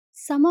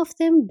Some of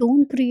them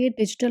don't create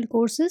digital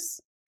courses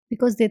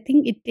because they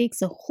think it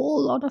takes a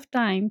whole lot of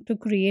time to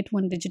create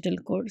one digital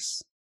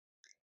course.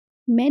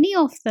 Many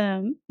of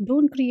them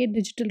don't create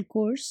digital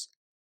course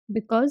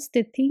because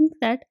they think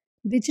that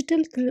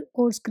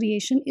course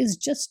creation is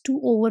just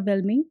too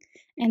overwhelming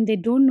and they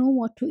don't know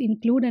what to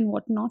include and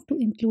what not to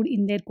include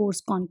in their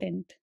course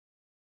content.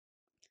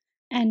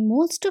 And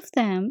most of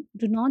them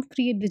do not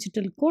create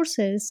digital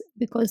courses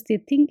because they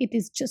think it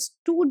is just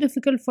too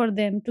difficult for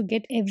them to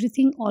get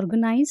everything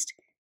organized,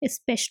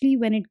 especially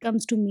when it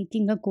comes to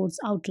making a course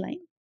outline.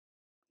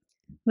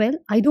 Well,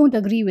 I don't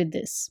agree with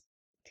this.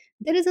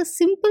 There is a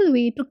simple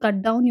way to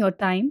cut down your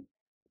time,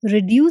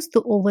 reduce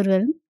the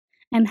overwhelm,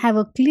 and have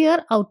a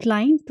clear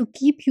outline to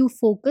keep you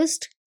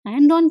focused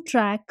and on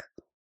track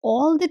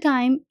all the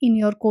time in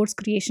your course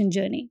creation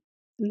journey.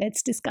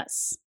 Let's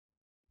discuss.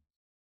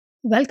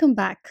 Welcome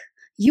back.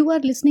 You are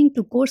listening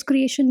to Course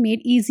Creation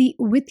Made Easy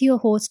with your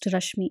host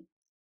Rashmi.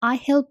 I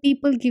help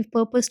people give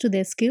purpose to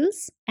their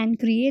skills and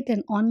create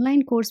an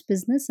online course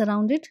business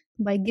around it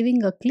by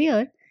giving a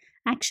clear,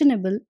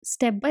 actionable,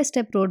 step by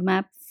step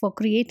roadmap for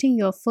creating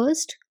your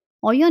first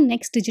or your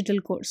next digital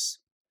course.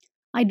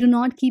 I do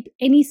not keep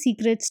any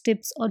secrets,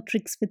 tips, or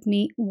tricks with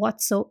me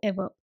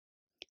whatsoever.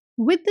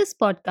 With this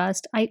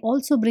podcast, I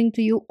also bring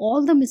to you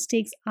all the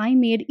mistakes I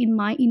made in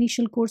my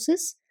initial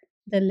courses,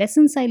 the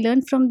lessons I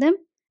learned from them,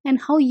 and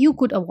how you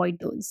could avoid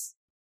those.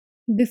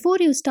 Before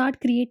you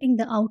start creating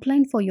the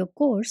outline for your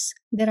course,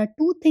 there are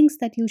two things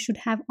that you should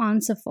have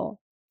answer for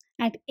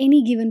at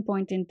any given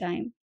point in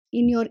time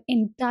in your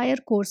entire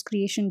course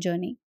creation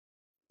journey.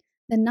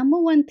 The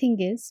number one thing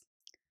is,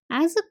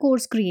 as a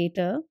course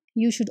creator,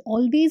 you should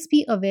always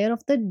be aware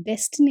of the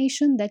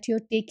destination that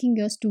you're taking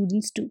your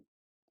students to.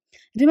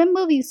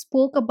 Remember, we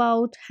spoke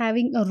about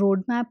having a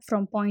roadmap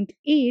from point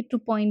A to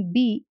point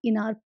B in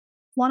our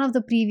one of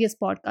the previous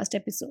podcast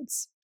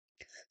episodes.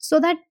 So,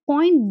 that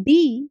point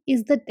B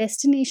is the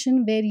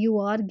destination where you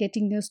are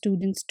getting your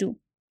students to.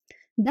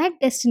 That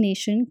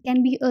destination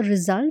can be a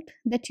result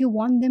that you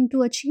want them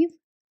to achieve,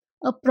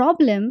 a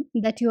problem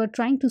that you are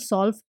trying to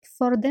solve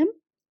for them,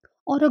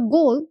 or a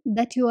goal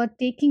that you are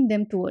taking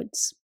them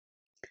towards.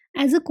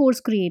 As a course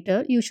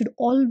creator, you should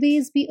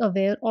always be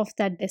aware of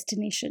that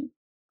destination.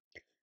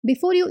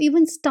 Before you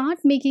even start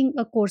making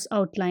a course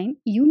outline,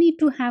 you need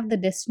to have the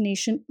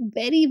destination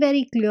very,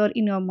 very clear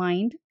in your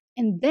mind,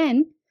 and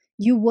then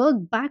you work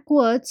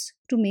backwards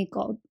to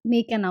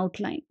make an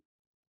outline.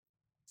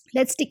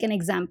 Let's take an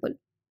example.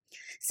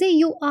 Say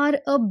you are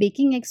a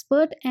baking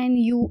expert and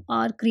you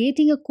are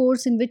creating a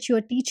course in which you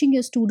are teaching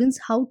your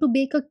students how to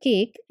bake a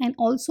cake and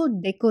also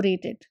decorate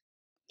it.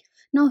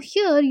 Now,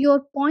 here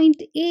your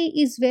point A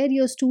is where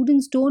your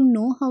students don't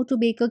know how to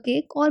bake a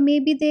cake, or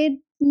maybe they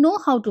know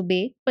how to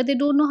bake but they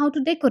don't know how to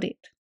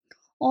decorate,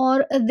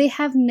 or they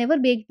have never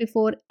baked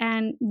before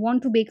and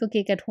want to bake a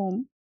cake at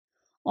home,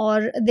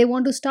 or they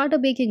want to start a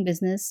baking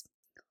business.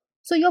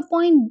 So, your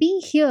point B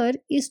here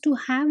is to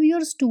have your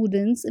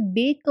students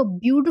bake a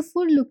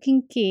beautiful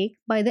looking cake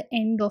by the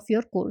end of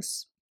your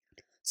course.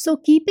 So,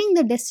 keeping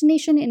the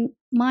destination in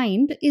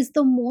mind is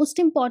the most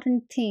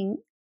important thing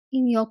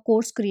in your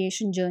course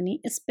creation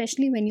journey,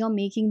 especially when you're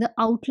making the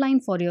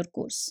outline for your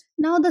course.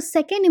 Now, the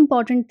second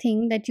important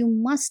thing that you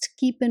must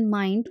keep in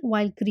mind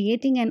while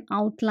creating an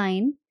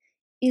outline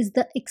is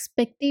the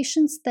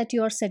expectations that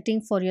you are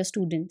setting for your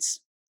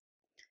students.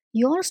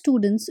 Your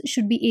students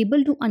should be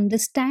able to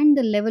understand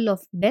the level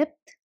of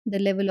depth, the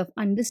level of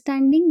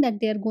understanding that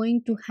they are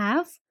going to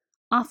have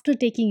after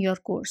taking your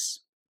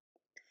course.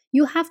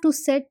 You have to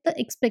set the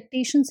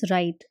expectations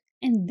right,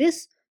 and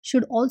this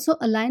should also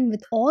align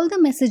with all the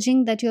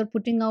messaging that you're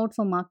putting out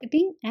for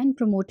marketing and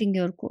promoting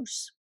your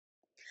course.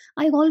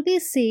 I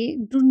always say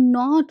do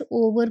not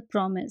over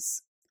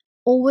promise,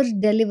 over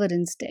deliver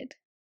instead.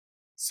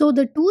 So,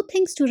 the two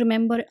things to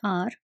remember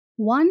are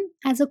one,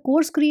 as a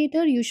course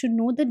creator, you should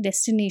know the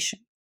destination,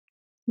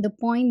 the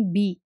point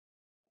B.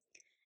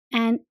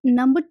 And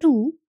number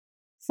two,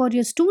 for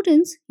your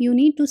students, you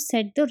need to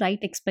set the right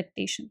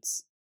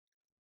expectations.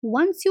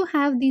 Once you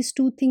have these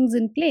two things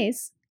in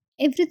place,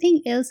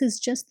 everything else is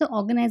just the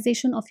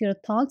organization of your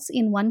thoughts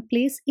in one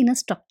place in a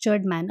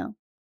structured manner.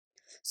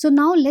 So,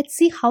 now let's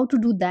see how to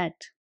do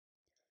that.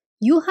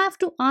 You have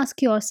to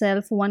ask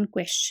yourself one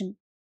question: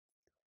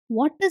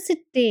 what does it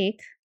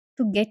take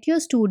to get your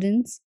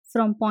students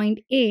from point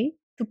A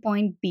to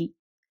point B?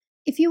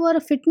 If you are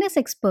a fitness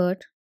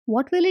expert,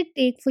 what will it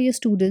take for your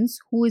students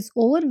who is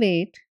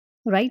overweight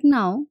right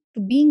now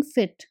to being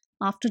fit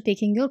after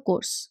taking your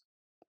course?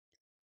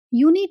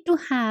 You need to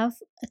have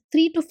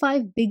 3 to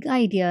 5 big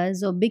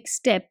ideas or big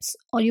steps,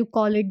 or you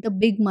call it the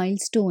big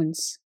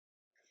milestones.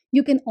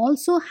 You can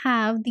also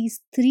have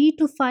these 3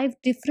 to 5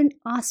 different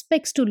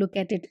aspects to look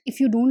at it if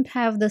you don't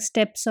have the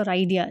steps or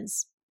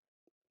ideas.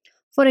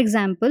 For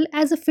example,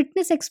 as a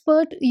fitness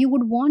expert, you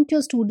would want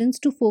your students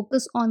to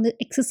focus on the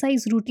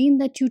exercise routine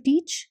that you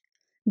teach,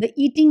 the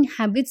eating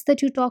habits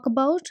that you talk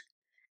about,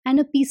 and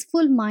a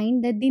peaceful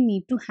mind that they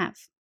need to have.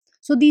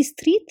 So, these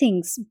three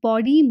things,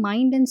 body,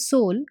 mind, and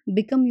soul,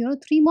 become your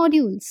three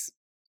modules.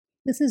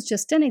 This is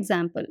just an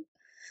example.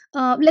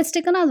 Let's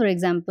take another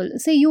example.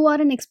 Say you are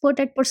an expert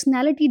at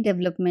personality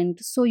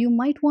development, so you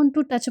might want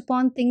to touch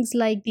upon things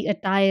like the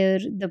attire,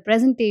 the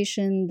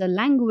presentation, the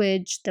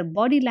language, the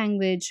body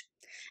language,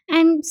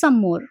 and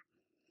some more.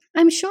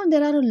 I'm sure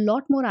there are a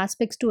lot more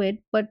aspects to it,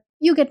 but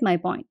you get my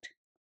point.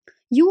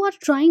 You are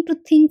trying to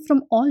think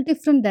from all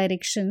different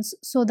directions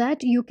so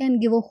that you can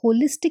give a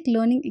holistic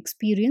learning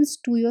experience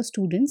to your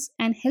students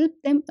and help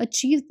them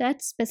achieve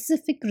that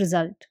specific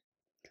result.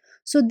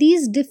 So,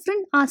 these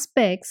different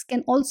aspects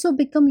can also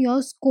become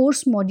your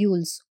course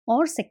modules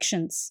or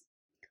sections.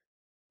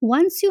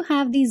 Once you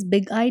have these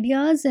big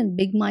ideas and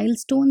big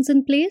milestones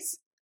in place,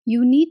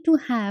 you need to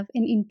have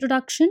an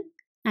introduction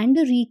and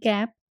a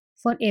recap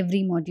for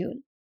every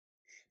module.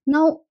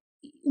 Now,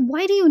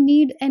 why do you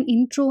need an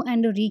intro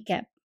and a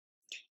recap?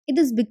 It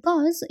is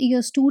because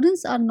your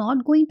students are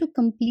not going to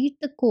complete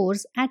the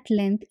course at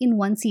length in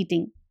one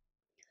sitting.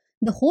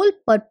 The whole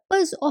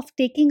purpose of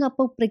taking up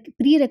a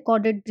pre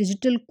recorded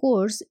digital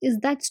course is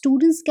that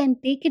students can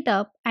take it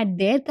up at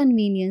their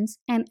convenience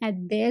and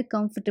at their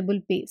comfortable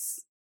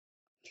pace.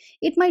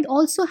 It might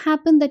also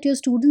happen that your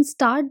students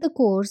start the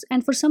course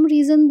and for some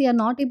reason they are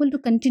not able to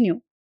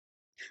continue,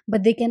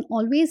 but they can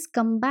always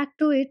come back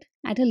to it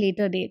at a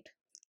later date.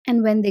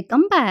 And when they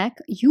come back,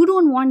 you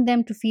don't want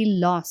them to feel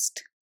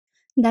lost.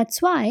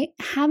 That's why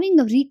having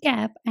a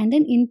recap and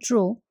an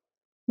intro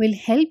will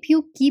help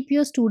you keep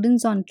your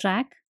students on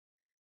track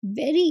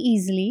very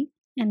easily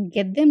and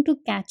get them to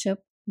catch up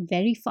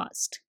very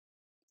fast.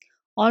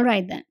 All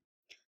right, then.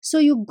 So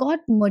you got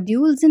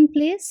modules in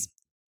place,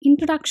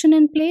 introduction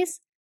in place,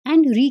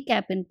 and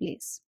recap in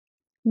place.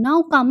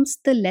 Now comes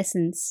the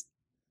lessons.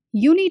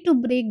 You need to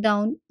break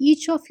down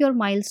each of your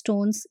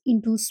milestones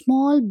into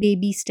small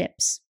baby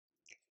steps.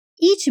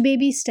 Each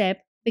baby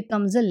step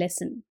becomes a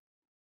lesson.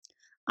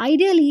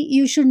 Ideally,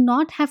 you should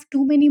not have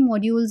too many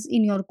modules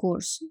in your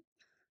course.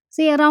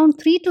 Say around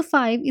 3 to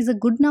 5 is a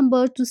good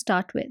number to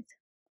start with.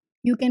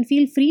 You can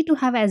feel free to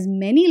have as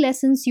many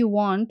lessons you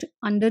want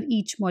under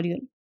each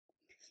module.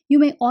 You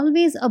may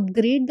always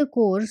upgrade the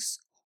course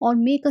or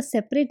make a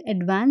separate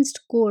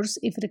advanced course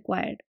if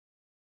required.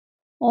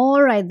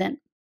 Alright then,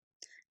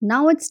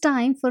 now it's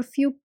time for a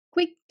few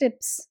quick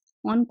tips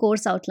on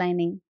course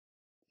outlining.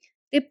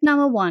 Tip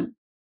number 1: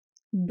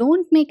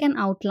 don't make an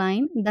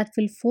outline that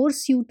will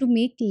force you to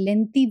make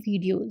lengthy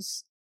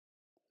videos.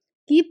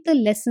 Keep the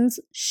lessons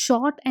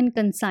short and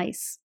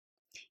concise.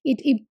 It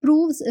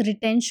improves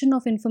retention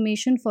of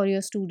information for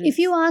your students. If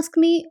you ask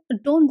me,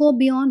 don't go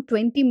beyond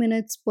 20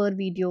 minutes per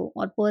video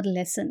or per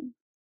lesson.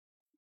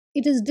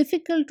 It is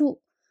difficult to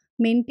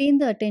maintain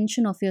the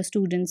attention of your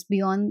students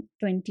beyond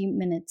 20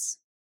 minutes.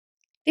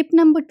 Tip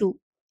number 2: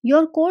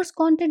 your course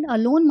content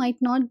alone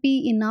might not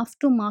be enough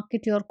to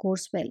market your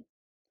course well.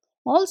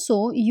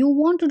 Also, you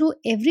want to do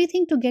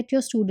everything to get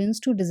your students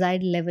to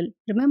desired level.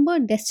 Remember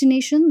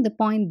destination, the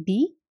point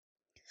B?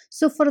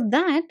 So, for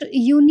that,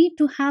 you need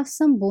to have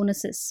some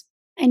bonuses.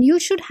 And you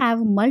should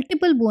have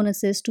multiple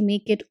bonuses to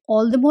make it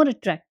all the more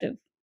attractive.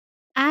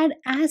 Add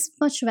as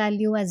much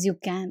value as you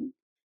can.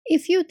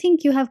 If you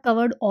think you have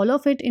covered all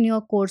of it in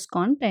your course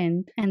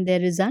content and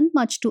there isn't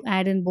much to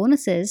add in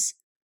bonuses,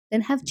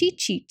 then have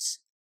cheat sheets,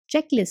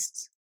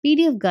 checklists,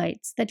 PDF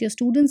guides that your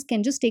students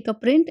can just take a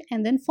print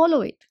and then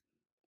follow it.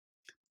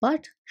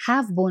 But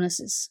have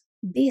bonuses.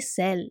 They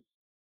sell.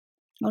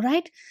 All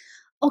right?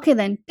 Okay,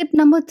 then, tip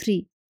number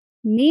 3: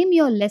 name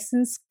your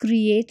lessons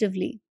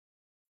creatively.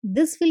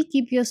 This will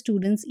keep your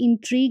students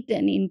intrigued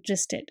and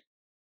interested.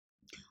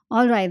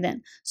 All right,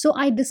 then. So,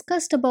 I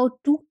discussed about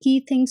two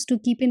key things to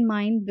keep in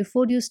mind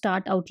before you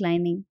start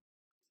outlining: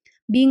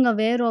 being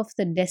aware of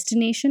the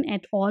destination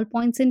at all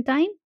points in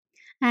time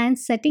and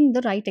setting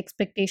the right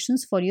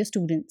expectations for your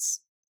students.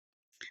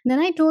 Then,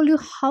 I told you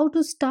how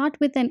to start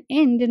with an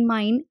end in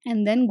mind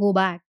and then go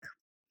back: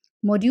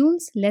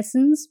 modules,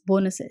 lessons,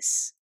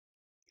 bonuses,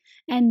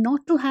 and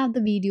not to have the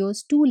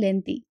videos too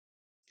lengthy.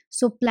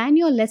 So, plan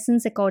your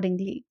lessons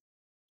accordingly.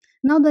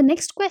 Now, the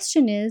next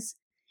question is: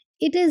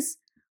 it is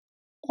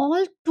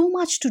all too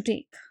much to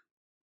take.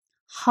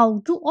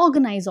 How to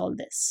organize all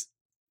this?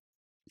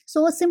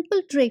 So, a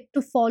simple trick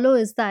to follow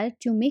is that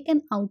you make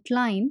an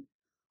outline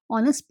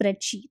on a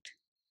spreadsheet.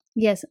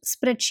 Yes,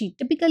 spreadsheet.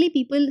 Typically,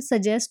 people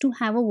suggest to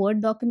have a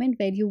Word document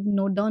where you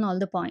note down all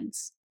the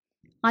points.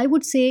 I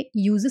would say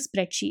use a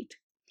spreadsheet.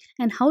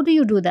 And how do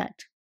you do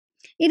that?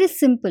 It is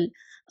simple.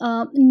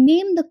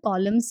 Name the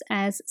columns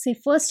as, say,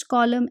 first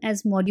column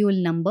as module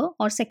number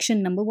or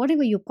section number,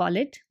 whatever you call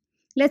it.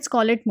 Let's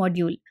call it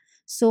module.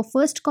 So,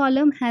 first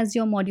column has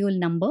your module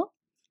number,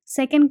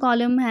 second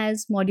column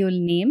has module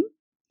name,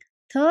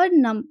 third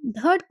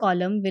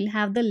column will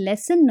have the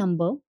lesson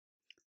number,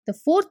 the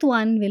fourth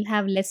one will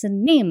have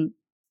lesson name,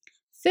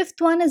 fifth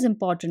one is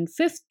important.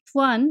 Fifth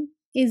one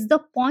is the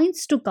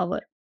points to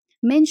cover.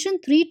 Mention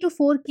 3 to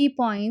 4 key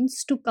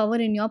points to cover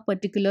in your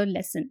particular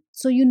lesson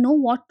so you know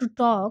what to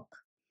talk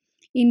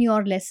in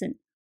your lesson.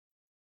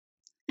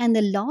 And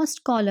the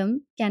last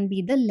column can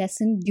be the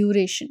lesson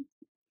duration.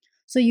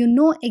 So you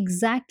know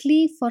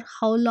exactly for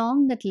how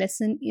long that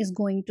lesson is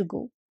going to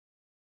go.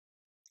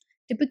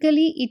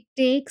 Typically, it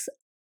takes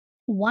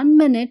 1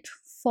 minute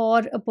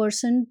for a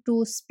person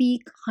to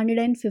speak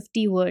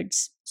 150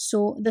 words.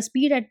 So, the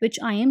speed at which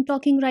I am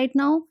talking right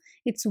now,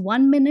 it's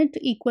 1 minute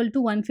equal to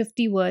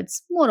 150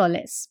 words, more or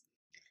less.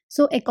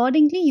 So,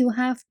 accordingly, you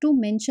have to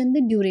mention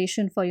the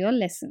duration for your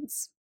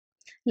lessons.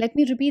 Let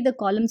me repeat the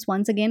columns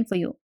once again for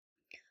you.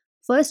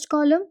 First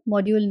column,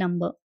 module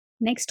number.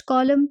 Next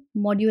column,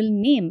 module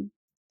name.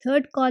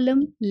 Third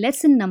column,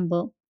 lesson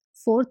number.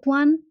 Fourth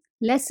one,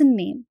 lesson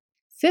name.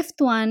 Fifth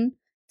one,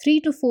 3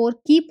 to 4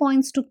 key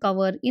points to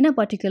cover in a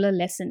particular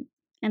lesson.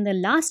 And the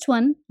last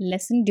one,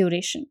 lesson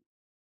duration.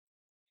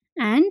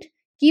 And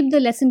keep the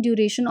lesson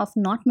duration of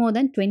not more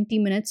than 20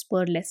 minutes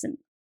per lesson.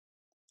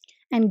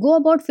 And go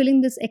about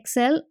filling this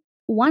Excel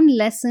one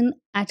lesson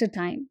at a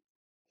time.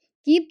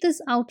 Keep this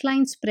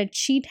outline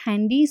spreadsheet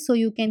handy so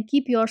you can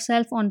keep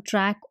yourself on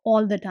track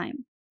all the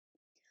time.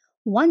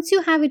 Once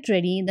you have it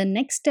ready, the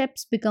next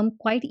steps become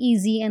quite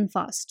easy and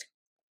fast.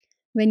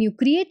 When you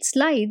create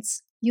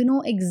slides, you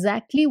know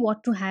exactly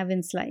what to have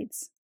in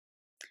slides.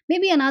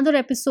 Maybe another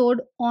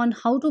episode on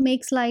how to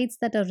make slides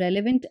that are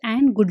relevant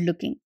and good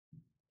looking.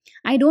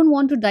 I don't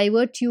want to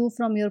divert you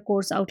from your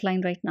course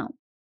outline right now.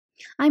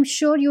 I'm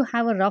sure you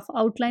have a rough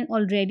outline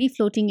already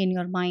floating in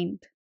your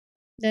mind.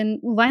 Then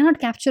why not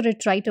capture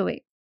it right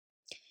away?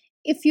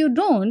 If you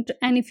don't,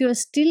 and if you're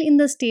still in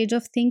the stage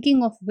of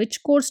thinking of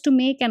which course to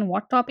make and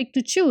what topic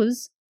to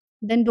choose,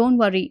 then don't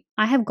worry,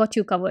 I have got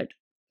you covered.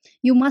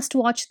 You must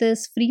watch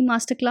this free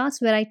masterclass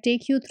where I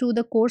take you through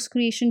the course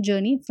creation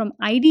journey from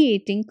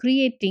ideating,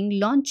 creating,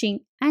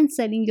 launching, and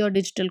selling your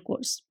digital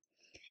course.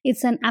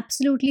 It's an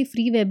absolutely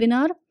free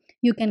webinar.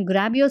 You can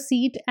grab your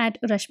seat at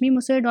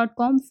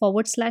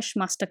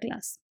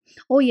rashmimusare.com/masterclass.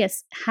 Oh,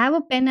 yes, have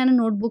a pen and a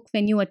notebook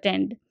when you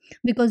attend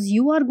because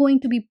you are going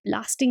to be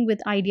blasting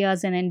with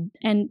ideas, and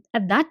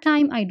at that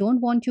time, I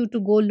don't want you to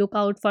go look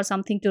out for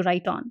something to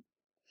write on.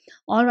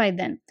 All right,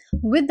 then.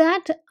 With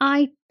that,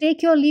 I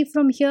take your leave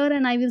from here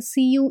and I will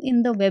see you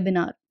in the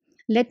webinar.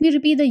 Let me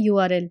repeat the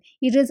URL.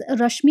 It is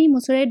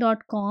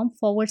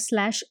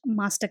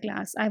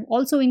rashmimusare.com/masterclass. I've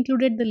also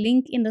included the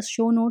link in the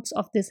show notes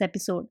of this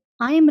episode.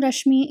 I am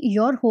Rashmi,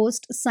 your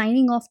host,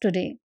 signing off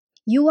today.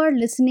 You are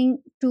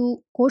listening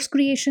to Course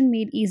Creation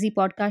Made Easy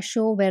podcast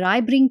show where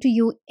I bring to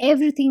you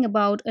everything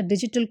about a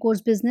digital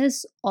course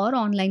business or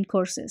online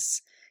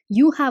courses.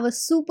 You have a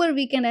super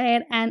weekend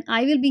ahead and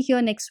I will be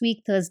here next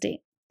week,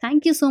 Thursday.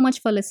 Thank you so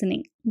much for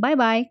listening. Bye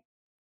bye.